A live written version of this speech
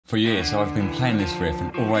For years I've been playing this riff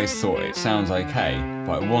and always thought it sounds okay,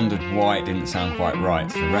 but I wondered why it didn't sound quite right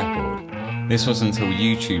to the record. This was until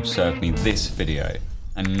YouTube served me this video,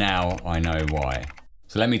 and now I know why.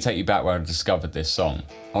 So let me take you back where I discovered this song.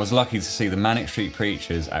 I was lucky to see the Manic Street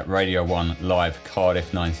Preachers at Radio 1 Live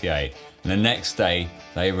Cardiff 98, and the next day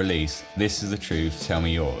they released This Is The Truth, Tell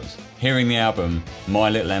Me Yours. Hearing the album, My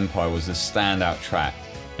Little Empire was a standout track,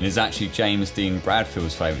 and is actually James Dean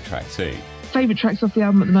Bradfield's favourite track too. Favourite tracks off the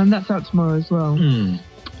album at the moment, that's out tomorrow as well.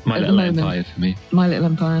 My Little Empire for me. My Little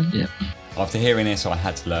Empire. Yeah. After hearing this, I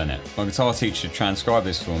had to learn it. My guitar teacher transcribed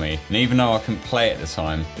this for me, and even though I couldn't play it at the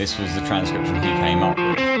time, this was the transcription he came up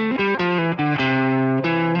with.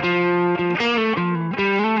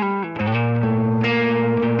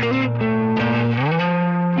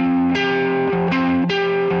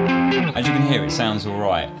 As you can hear, it sounds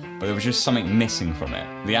alright, but there was just something missing from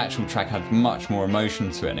it. The actual track had much more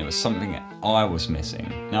emotion to it, and it was something that I was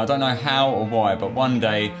missing. Now I don't know how or why, but one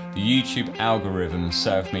day the YouTube algorithm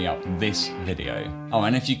served me up this video. Oh,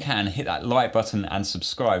 and if you can, hit that like button and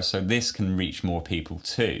subscribe so this can reach more people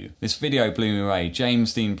too. This video blew me away.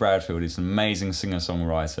 James Dean Bradfield is an amazing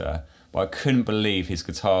singer-songwriter, but I couldn't believe his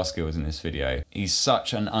guitar skills in this video. He's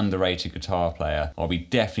such an underrated guitar player. I'll be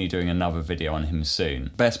definitely doing another video on him soon.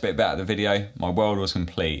 Best bit about the video, my world was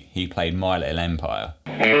complete. He played My Little Empire.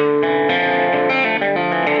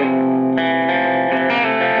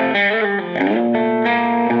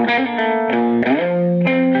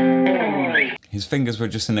 His fingers were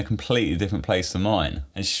just in a completely different place than mine.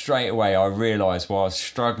 And straight away I realised why I was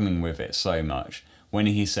struggling with it so much when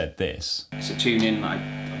he said this. It's a tune-in,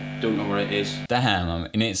 I don't know what it is. Damn,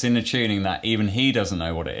 and it's in the tuning that even he doesn't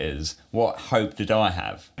know what it is. What hope did I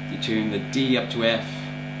have? You tune the D up to F,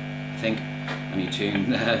 I think, and you tune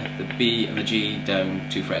the B and the G down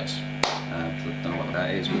 2 frets. I don't know what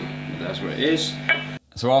that is, but that's what it is.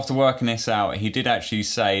 So after working this out, he did actually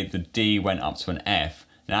say the D went up to an F.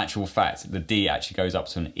 In actual fact, the D actually goes up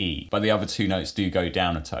to an E, but the other two notes do go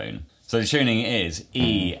down a tone. So the tuning is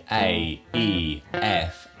E, A, E,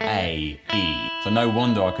 F, A, E. So no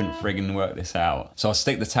wonder I couldn't friggin' work this out. So I'll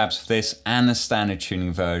stick the tabs for this and the standard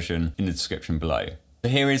tuning version in the description below. So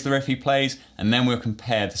here is the riff he plays, and then we'll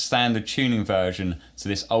compare the standard tuning version to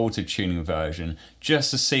this altered tuning version,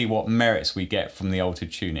 just to see what merits we get from the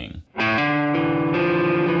altered tuning.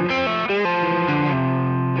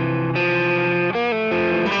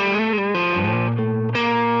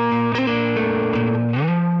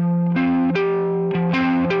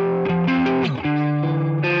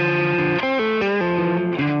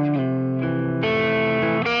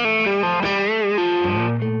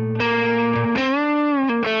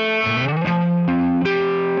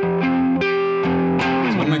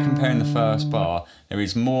 Comparing the first bar, there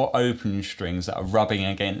is more open strings that are rubbing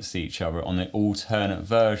against each other on the alternate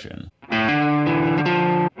version.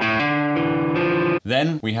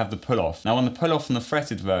 Then we have the pull-off. Now on the pull-off on the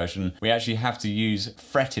fretted version, we actually have to use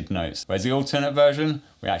fretted notes, whereas the alternate version,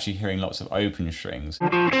 we're actually hearing lots of open strings.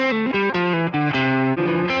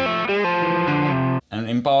 And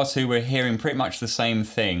in bar 2, we're hearing pretty much the same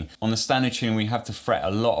thing. On the standard tune, we have to fret a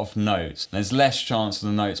lot of notes. There's less chance of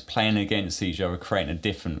the notes playing against each other, creating a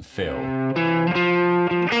different feel.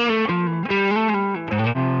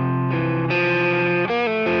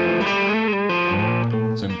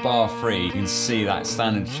 So in bar 3, you can see that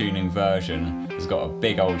standard tuning version has got a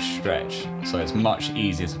big old stretch, so it's much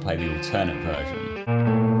easier to play the alternate version.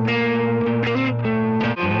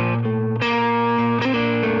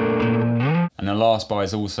 And the last bar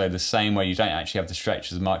is also the same, where you don't actually have to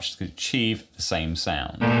stretch as much to achieve the same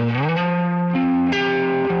sound.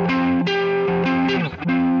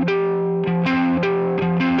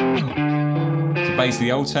 So basically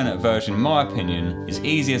the alternate version, in my opinion, is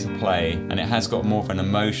easier to play and it has got more of an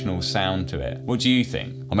emotional sound to it. What do you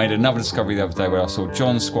think? I made another discovery the other day where I saw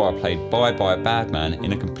John Squire played Bye Bye Bad Man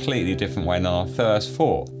in a completely different way than I first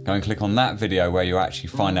thought. Go and click on that video where you actually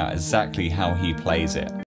find out exactly how he plays it.